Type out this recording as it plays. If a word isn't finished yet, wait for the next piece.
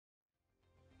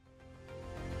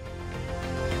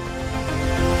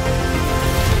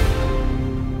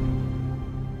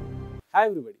Hi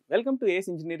everybody, welcome to ACE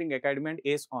Engineering Academy and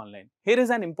ACE Online. Here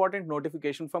is an important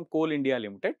notification from Coal India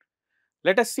Ltd.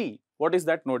 Let us see what is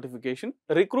that notification.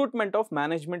 Recruitment of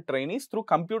management trainees through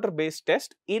computer-based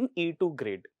test in E2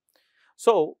 grade.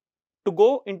 So, to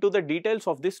go into the details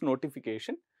of this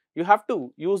notification, you have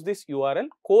to use this URL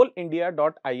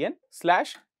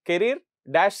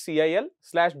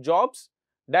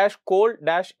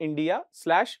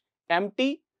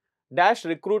coalindia.in/career-cil/jobs-coal-india/mt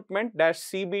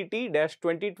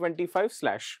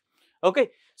recruitment-cbt-2025/.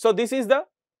 Okay, so this is the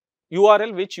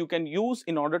URL which you can use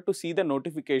in order to see the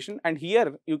notification, and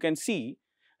here you can see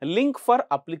a link for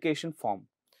application form.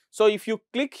 So if you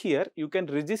click here, you can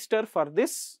register for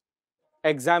this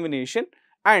examination,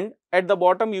 and at the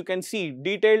bottom you can see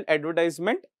detailed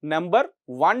advertisement number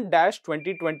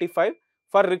 1-2025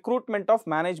 for recruitment of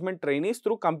management trainees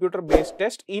through computer based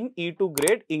test in E2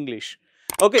 grade English.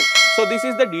 Okay, so this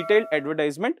is the detailed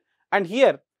advertisement, and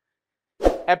here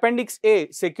Appendix A,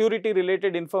 security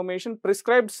related information,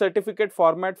 prescribed certificate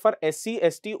format for SC,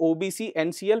 ST, OBC,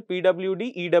 NCL,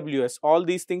 PWD, EWS, all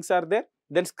these things are there.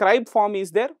 Then scribe form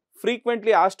is there,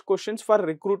 frequently asked questions for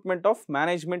recruitment of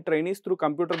management trainees through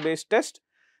computer based test.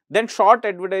 Then short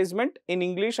advertisement in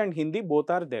English and Hindi,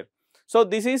 both are there. So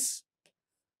this is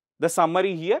the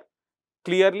summary here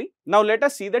clearly. Now let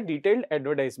us see the detailed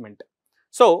advertisement.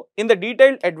 So in the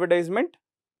detailed advertisement,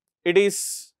 it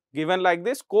is given like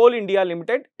this: Coal India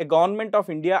Ltd, a Government of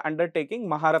India undertaking,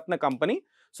 Maharatna Company.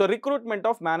 So recruitment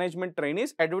of management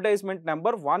trainees, advertisement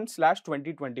number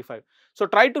 1/2025. So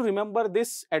try to remember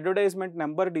this advertisement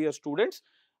number, dear students,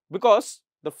 because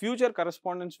the future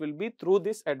correspondence will be through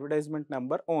this advertisement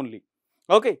number only.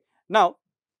 Okay, now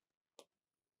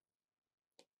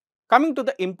coming to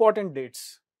the important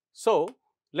dates. So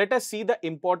let us see the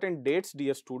important dates,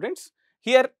 dear students.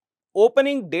 Here,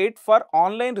 opening date for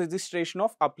online registration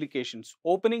of applications.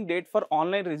 Opening date for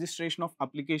online registration of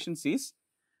applications is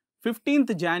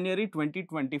 15th January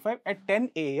 2025 at 10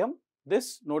 AM.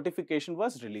 This notification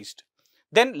was released.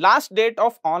 Then last date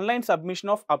of online submission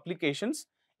of applications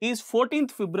is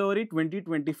 14th February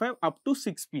 2025 up to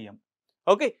 6 PM.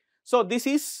 Okay, so this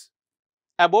is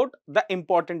about the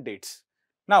important dates.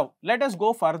 Now let us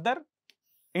go further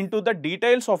into the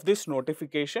details of this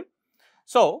notification.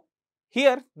 So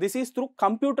here this is through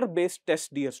computer based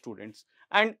test, dear students,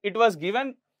 and it was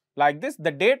given like this: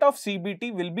 the date of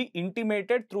CBT will be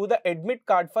intimated through the admit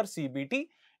card for CBT.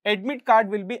 Admit card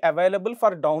will be available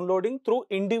for downloading through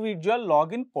individual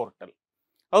login portal.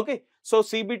 Okay, so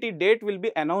CBT date will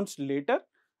be announced later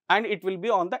and it will be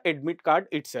on the admit card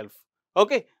itself.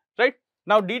 Okay, right.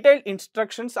 Now detailed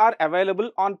instructions are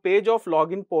available on page of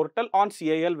login portal on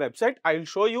CIL website. I will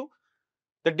show you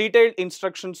the detailed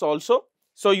instructions also,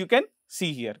 so you can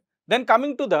see here. Then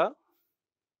coming to the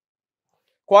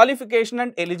qualification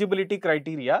and eligibility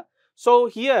criteria. So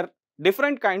here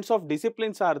different kinds of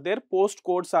disciplines are there, post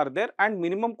codes are there, and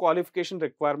minimum qualification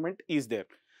requirement is there.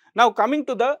 Now coming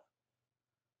to the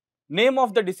name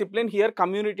of the discipline, here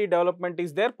community development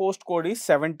is there, post code is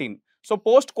 17. So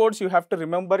post codes you have to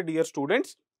remember, dear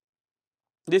students.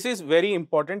 This is very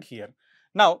important here.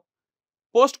 Now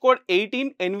post code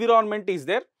 18, environment is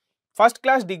there. First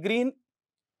class degree in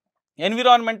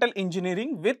environmental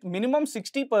engineering with minimum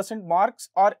 60% marks,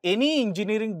 or any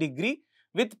engineering degree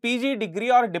with PG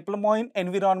degree or diploma in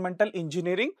environmental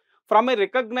engineering from a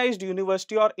recognized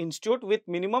university or institute with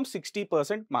minimum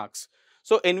 60% marks.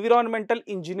 So environmental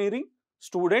engineering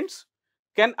students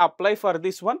can apply for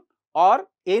this one, or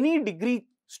any degree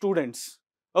students.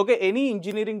 Okay, any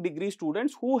engineering degree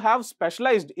students who have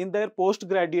specialized in their post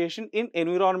graduation in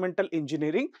environmental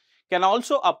engineering can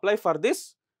also apply for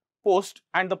this post,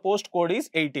 and the post code is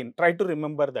 18. Try to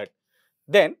remember that.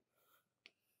 Then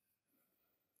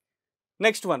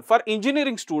next one, for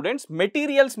engineering students,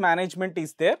 materials management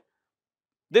is there.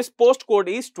 This post code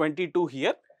is 22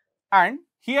 here, and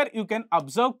here you can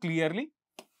observe clearly: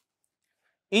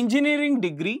 engineering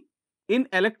degree in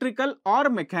electrical or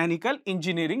mechanical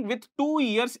engineering with 2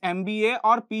 years MBA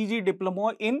or PG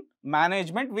diploma in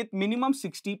management with minimum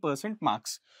 60%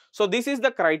 marks. So this is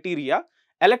the criteria.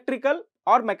 Electrical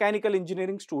or mechanical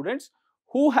engineering students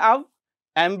who have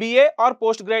MBA or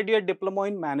postgraduate diploma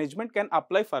in management can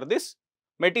apply for this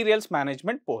materials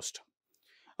management post.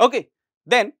 Okay,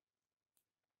 then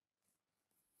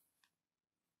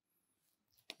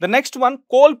the next one,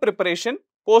 coal preparation,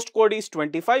 post code is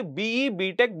 25, BE,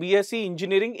 BTech, BSc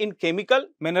engineering in chemical,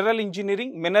 mineral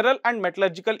engineering, mineral and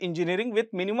metallurgical engineering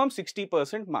with minimum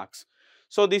 60% marks.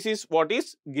 So this is what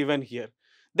is given here.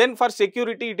 Then for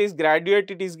security, it is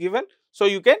graduate, it is given. So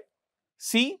you can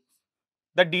see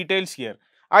the details here.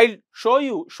 I'll show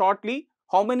you shortly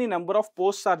how many number of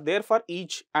posts are there for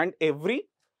each and every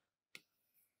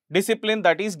discipline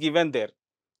that is given there.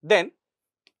 Then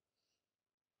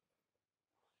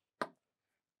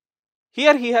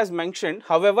here he has mentioned,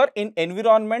 however, in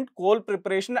environment, coal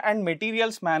preparation and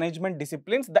materials management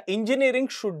disciplines, the engineering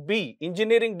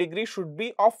degree should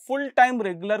be of full-time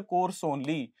regular course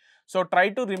only. So try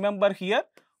to remember here,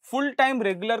 full-time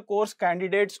regular course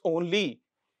candidates only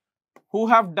who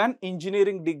have done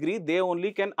engineering degree, they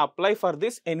only can apply for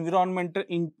this environmental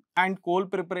and coal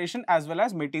preparation as well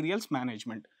as materials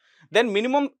management. Then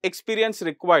minimum experience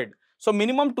required. So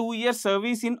minimum 2 years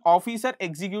service in officer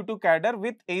executive cadre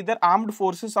with either armed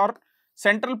forces or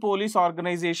central police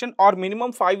organization, or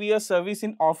minimum 5 years service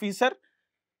in officer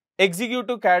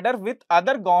executive cadre with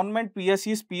other government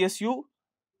PSUs, PSU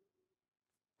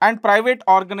and private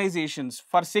organizations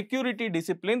for security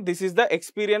discipline. This is the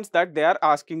experience that they are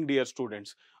asking, dear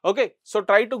students. Okay, so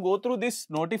try to go through this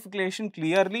notification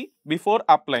clearly before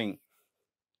applying.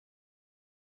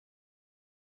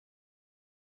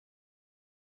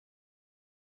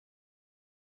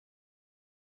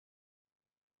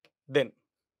 Then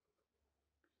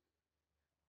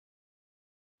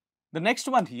the next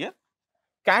one here,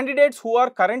 candidates who are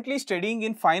currently studying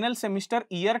in final semester,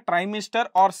 year, trimester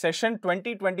or session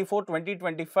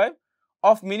 2024-2025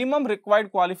 of minimum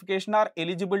required qualification are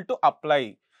eligible to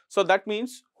apply. So that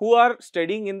means who are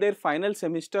studying in their final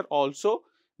semester also,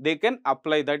 they can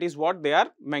apply. That is what they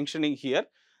are mentioning here.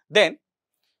 Then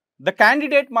the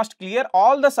candidate must clear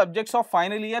all the subjects of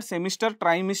final year, semester,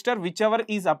 trimester, whichever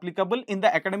is applicable in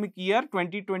the academic year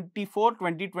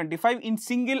 2024-2025 in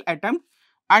single attempt,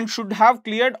 and should have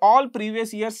cleared all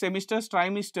previous year semesters,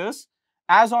 trimesters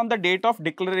as on the date of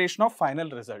declaration of final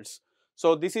results.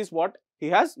 So this is what he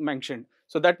has mentioned.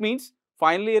 So that means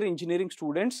final year engineering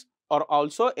students are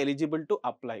also eligible to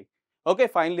apply. Okay,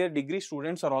 final year degree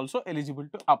students are also eligible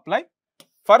to apply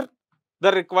for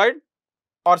the required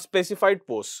or specified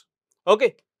posts.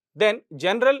 Okay, then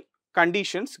general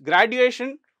conditions,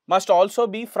 graduation must also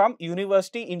be from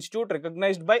university institute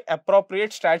recognized by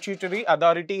appropriate statutory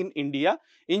authority in India.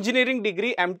 Engineering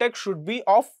degree MTech should be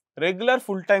of regular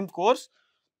full-time course.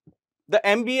 The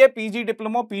MBA, PG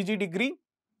diploma, PG degree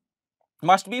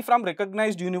must be from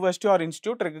recognized university or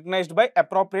institute recognized by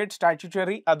appropriate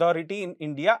statutory authority in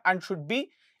India, and should be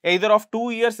either of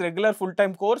 2 years regular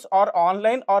full-time course or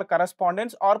online or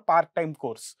correspondence or part-time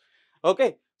course.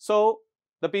 Okay, so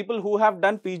the people who have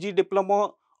done PG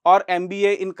diploma or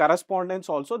MBA in correspondence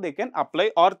also, they can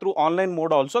apply, or through online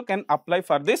mode also can apply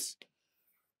for this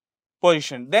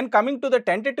position. Then coming to the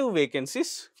tentative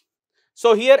vacancies.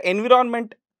 So here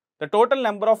environment, the total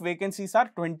number of vacancies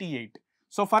are 28.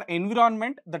 So for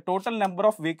environment, the total number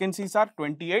of vacancies are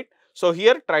 28. So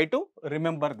here try to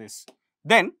remember this.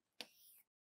 Then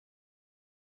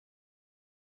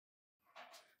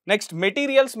next,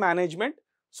 materials management.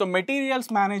 So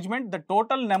materials management, the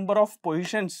total number of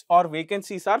positions or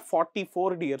vacancies are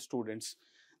 44, dear students.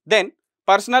 Then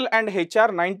personnel and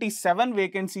HR, 97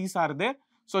 vacancies are there.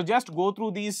 So just go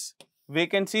through these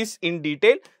vacancies in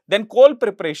detail. Then coal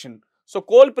preparation. So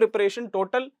coal preparation,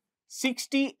 total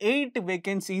 68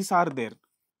 vacancies are there.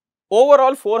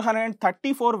 Overall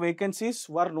 434 vacancies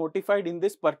were notified in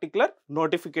this particular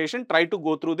notification. Try to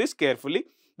go through this carefully.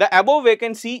 The above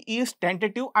vacancy is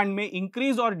tentative and may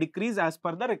increase or decrease as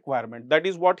per the requirement. That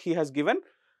is what he has given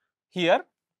here.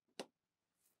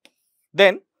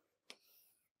 Then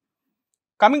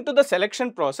coming to the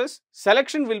selection process,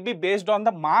 selection will be based on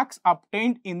the marks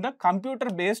obtained in the computer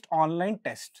based online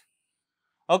test.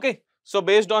 Okay. So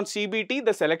based on CBT,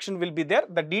 the selection will be there.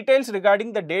 The details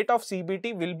regarding the date of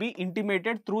CBT will be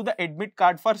intimated through the admit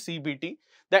card for CBT.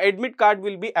 The admit card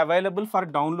will be available for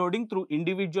downloading through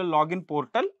individual login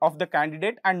portal of the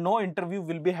candidate, and no interview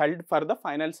will be held for the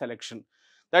final selection.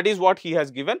 That is what he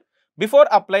has given. Before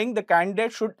applying, the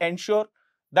candidate should ensure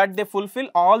that they fulfill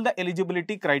all the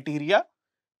eligibility criteria.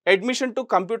 Admission to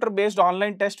computer based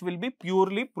online test will be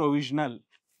purely provisional.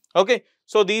 Okay,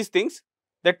 so these things.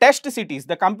 The test cities,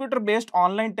 the computer based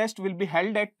online test will be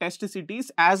held at test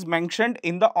cities as mentioned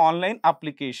in the online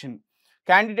application.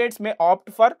 Candidates may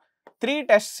opt for 3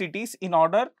 test cities in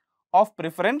order of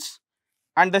preference,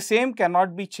 and the same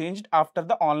cannot be changed after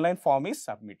the online form is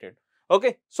submitted.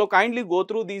 Okay, so kindly go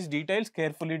through these details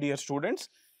carefully, dear students.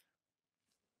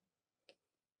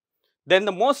 Then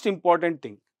the most important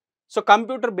thing, so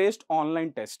computer based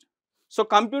online test. So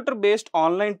computer based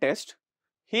online test,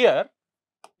 here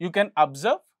you can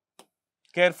observe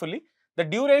carefully. The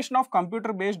duration of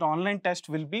computer based online test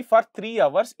will be for 3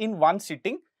 hours in one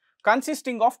sitting,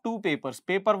 consisting of 2 papers,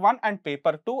 paper 1 and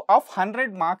paper 2 of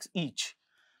 100 marks each.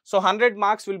 So 100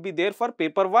 marks will be there for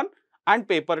paper 1 and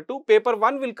paper 2. Paper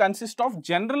 1 will consist of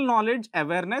general knowledge,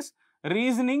 awareness,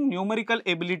 reasoning, numerical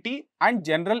ability and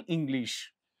general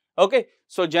English. Okay,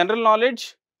 so general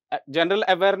knowledge, general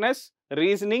awareness,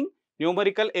 reasoning,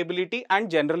 numerical ability and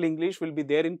general English will be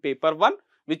there in paper 1,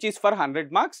 which is for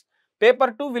 100 marks.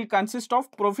 Paper 2 will consist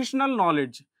of professional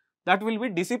knowledge, that will be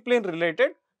discipline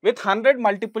related, with 100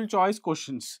 multiple choice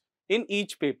questions in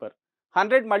each paper.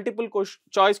 100 multiple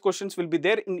choice questions will be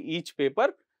there in each paper.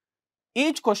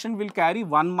 Each question will carry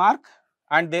 1 mark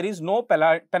and there is no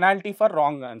penalty for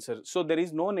wrong answer. So, there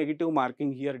is no negative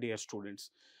marking here, dear students.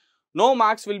 No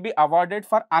marks will be awarded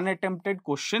for unattempted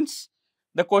questions.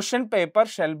 The question paper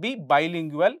shall be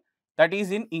bilingual, that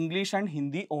is in English and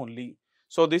Hindi only.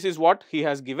 So, this is what he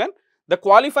has given. The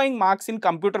qualifying marks in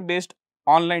computer based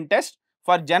online test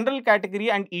for general category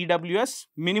and EWS,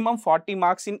 minimum 40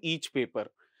 marks in each paper.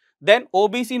 Then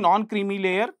OBC non-creamy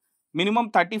layer, minimum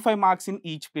 35 marks in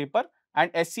each paper,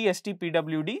 and SC, ST,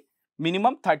 PWD,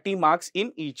 minimum 30 marks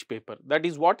in each paper. That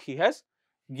is what he has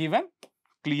given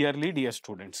clearly, dear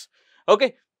students.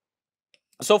 Okay.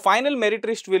 So, final merit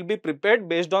list will be prepared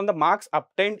based on the marks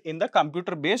obtained in the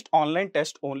computer based online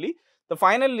test only. The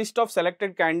final list of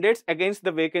selected candidates against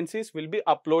the vacancies will be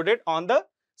uploaded on the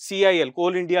CIL,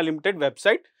 Coal India Ltd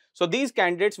website. So, these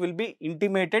candidates will be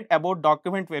intimated about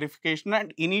document verification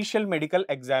and initial medical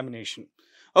examination.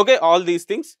 Okay, all these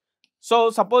things.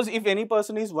 So, suppose if any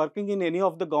person is working in any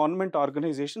of the government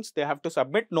organizations, they have to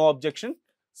submit no objection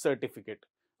certificate.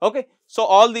 Okay, so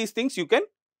all these things you can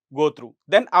go through.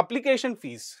 Then application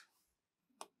fees.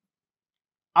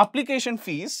 Application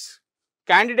fees,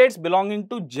 candidates belonging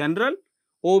to general,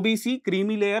 OBC,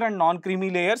 creamy layer and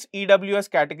non-creamy layers, EWS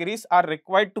categories are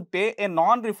required to pay a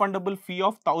non-refundable fee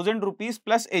of 1000 rupees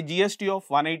plus a GST of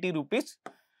 180 rupees.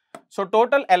 So,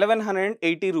 total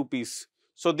 1180 rupees.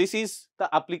 So, this is the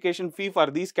application fee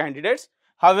for these candidates.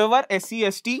 However,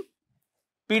 SC, ST,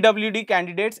 PWD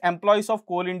candidates, employees of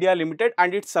Coal India Ltd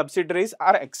and its subsidiaries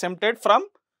are exempted from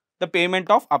the payment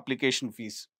of application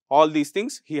fees. All these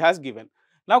things he has given.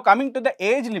 Now, coming to the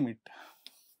age limit.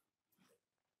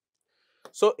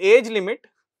 So, age limit,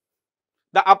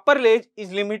 the upper age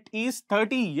limit is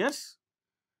 30 years.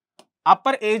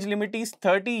 Upper age limit is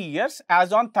 30 years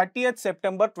as on 30th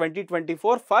September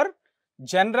 2024 for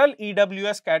general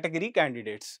EWS category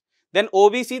candidates. Then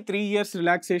OBC 3 years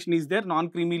relaxation is there,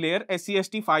 non-creamy layer, SC,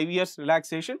 ST 5 years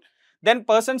relaxation. Then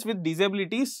persons with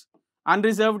disabilities,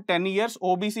 unreserved 10 years,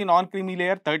 OBC non-creamy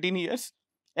layer 13 years,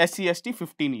 SC, ST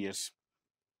 15 years.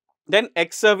 Then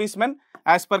ex-servicemen,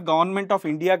 as per Government of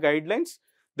India guidelines,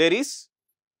 there is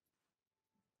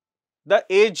the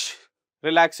age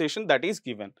relaxation that is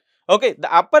given. Okay,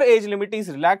 the upper age limit is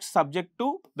relaxed subject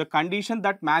to the condition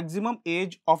that maximum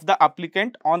age of the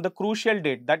applicant on the crucial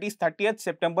date, that is 30th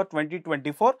September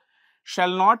 2024, shall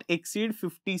not exceed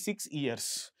 56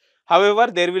 years.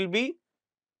 However, there will be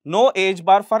no age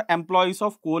bar for employees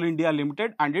of Coal India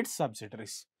Ltd and its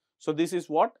subsidiaries. So, this is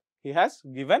what he has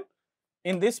given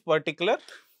in this particular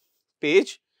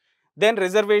page. Then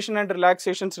reservation and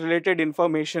relaxations related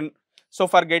information. So,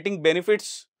 for getting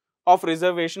benefits of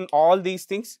reservation, all these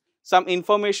things, some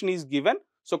information is given.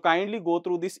 So, kindly go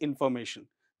through this information.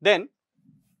 Then,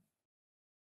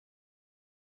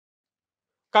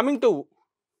 coming to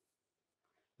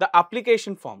the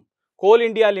application form, Coal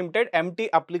India Ltd empty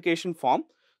application form.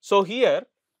 So, here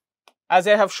as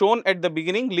I have shown at the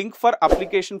beginning, link for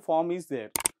application form is there.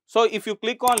 So, if you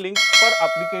click on link for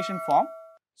application form,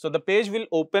 so the page will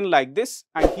open like this,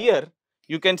 and here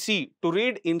you can see to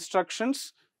read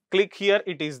instructions, click here,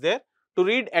 it is there. To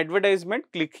read advertisement,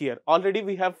 click here. Already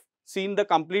we have seen the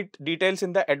complete details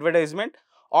in the advertisement.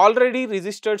 Already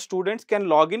registered students can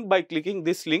log in by clicking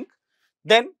this link.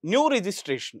 Then new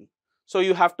registration. So,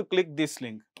 you have to click this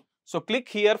link. So, click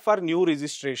here for new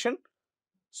registration.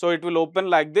 So, it will open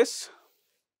like this,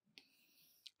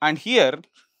 and here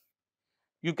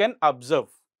you can observe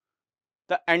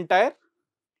the entire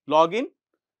login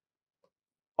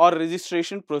or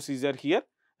registration procedure here.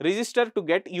 Register to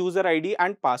get user ID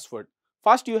and password.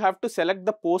 First, you have to select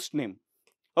the post name.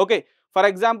 Okay. For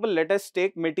example, let us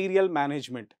take material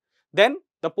management. Then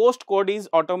the post code is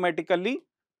automatically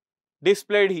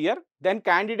displayed here. Then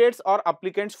candidates or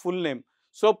applicants full name.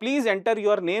 So, please enter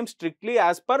your name strictly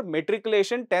as per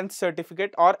matriculation, 10th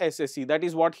certificate or SSC. That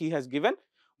is what he has given.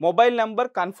 Mobile number,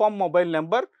 confirm mobile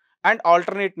number and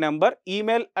alternate number.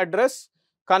 Email address,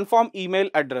 confirm email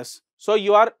address. So,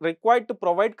 you are required to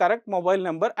provide correct mobile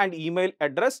number and email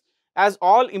address, as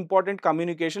all important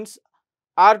communications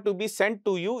are to be sent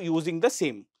to you using the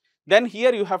same. Then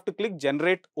here you have to click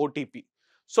generate OTP.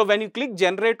 So, when you click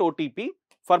generate OTP,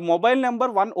 For mobile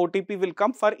number, one OTP will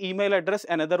come. For email address,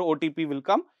 another OTP will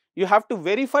come. You have to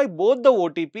verify both the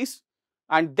OTPs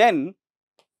and then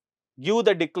give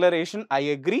the declaration, I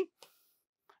agree,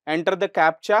 enter the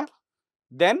CAPTCHA,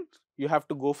 then you have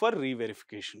to go for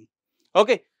re-verification.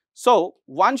 Okay. So,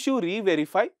 once you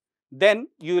re-verify, then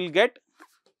you will get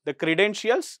the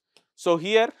credentials. So,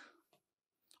 here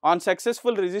on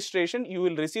successful registration, you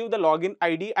will receive the login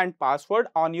ID and password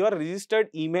on your registered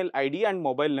email ID and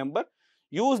mobile number.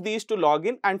 Use these to log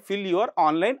in and fill your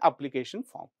online application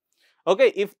form.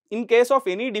 Okay, if in case of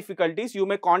any difficulties, you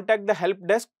may contact the help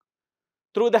desk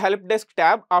through the help desk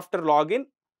tab after login,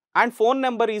 and phone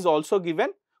number is also given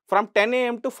from 10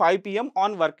 AM to 5 PM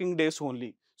on working days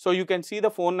only. So, you can see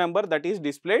the phone number that is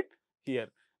displayed here.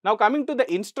 Now, coming to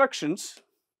the instructions.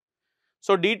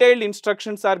 So, detailed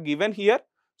instructions are given here.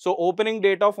 So, opening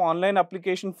date of online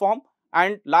application form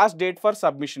and last date for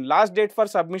submission. Last date for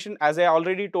submission, as I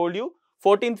already told you,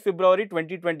 14th February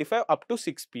 2025 up to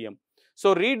 6 PM.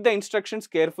 So, read the instructions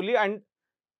carefully and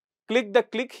click the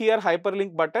click here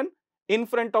hyperlink button in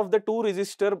front of the to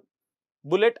register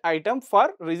bullet item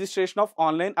for registration of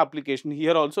online application.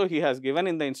 Here also he has given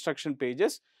in the instruction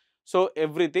pages. So,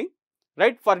 everything,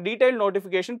 right. For detailed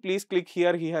notification, please click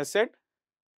here, he has said.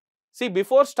 See,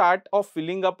 before start of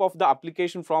filling up of the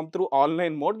application form through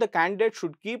online mode, the candidate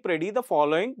should keep ready the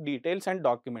following details and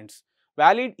documents: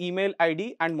 valid email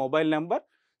ID and mobile number,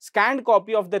 scanned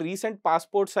copy of the recent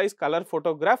passport size color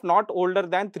photograph not older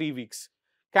than 3 weeks.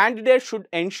 Candidate should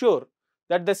ensure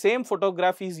that the same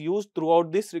photograph is used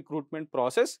throughout this recruitment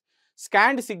process,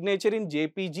 scanned signature in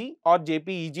JPG or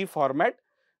JPEG format,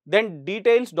 then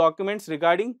details documents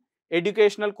regarding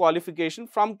educational qualification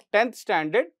from 10th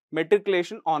standard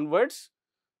matriculation onwards.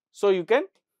 So, you can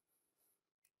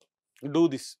do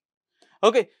this.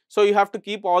 Okay. So, you have to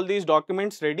keep all these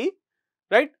documents ready,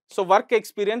 right. So, work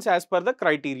experience as per the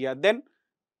criteria. Then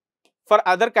for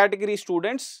other category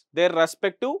students, their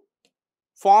respective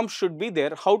forms should be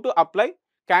there. How to apply?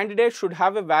 Candidate should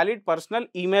have a valid personal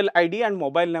email ID and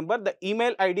mobile number. The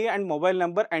email ID and mobile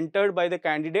number entered by the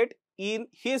candidate in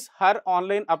his her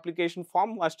online application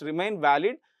form must remain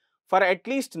valid for at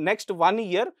least next 1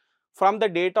 year from the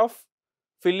date of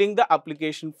filling the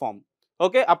application form.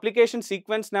 Okay, application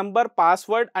sequence number,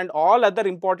 password and all other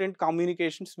important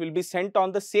communications will be sent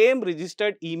on the same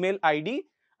registered email ID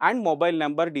and mobile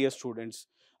number, dear students.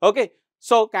 Okay,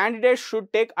 so candidates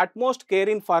should take utmost care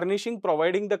in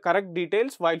providing the correct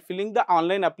details while filling the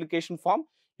online application form.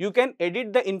 You can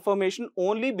edit the information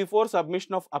only before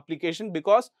submission of application,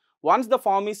 because once the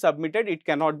form is submitted, it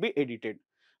cannot be edited.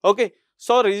 Okay,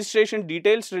 so registration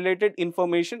details related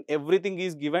information, everything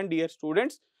is given, dear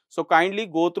students. So kindly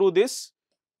go through this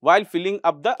while filling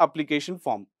up the application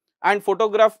form. And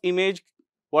photograph image,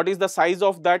 what is the size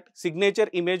of that? Signature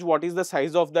image, what is the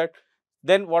size of that?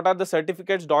 Then what are the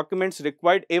certificates, documents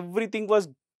required? Everything was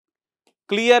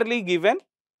clearly given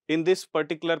in this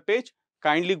particular page.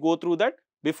 Kindly go through that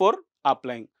before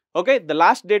applying. Okay, the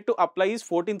last date to apply is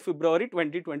 14th February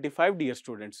 2025, dear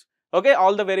students. Okay,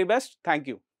 all the very best. Thank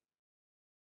you.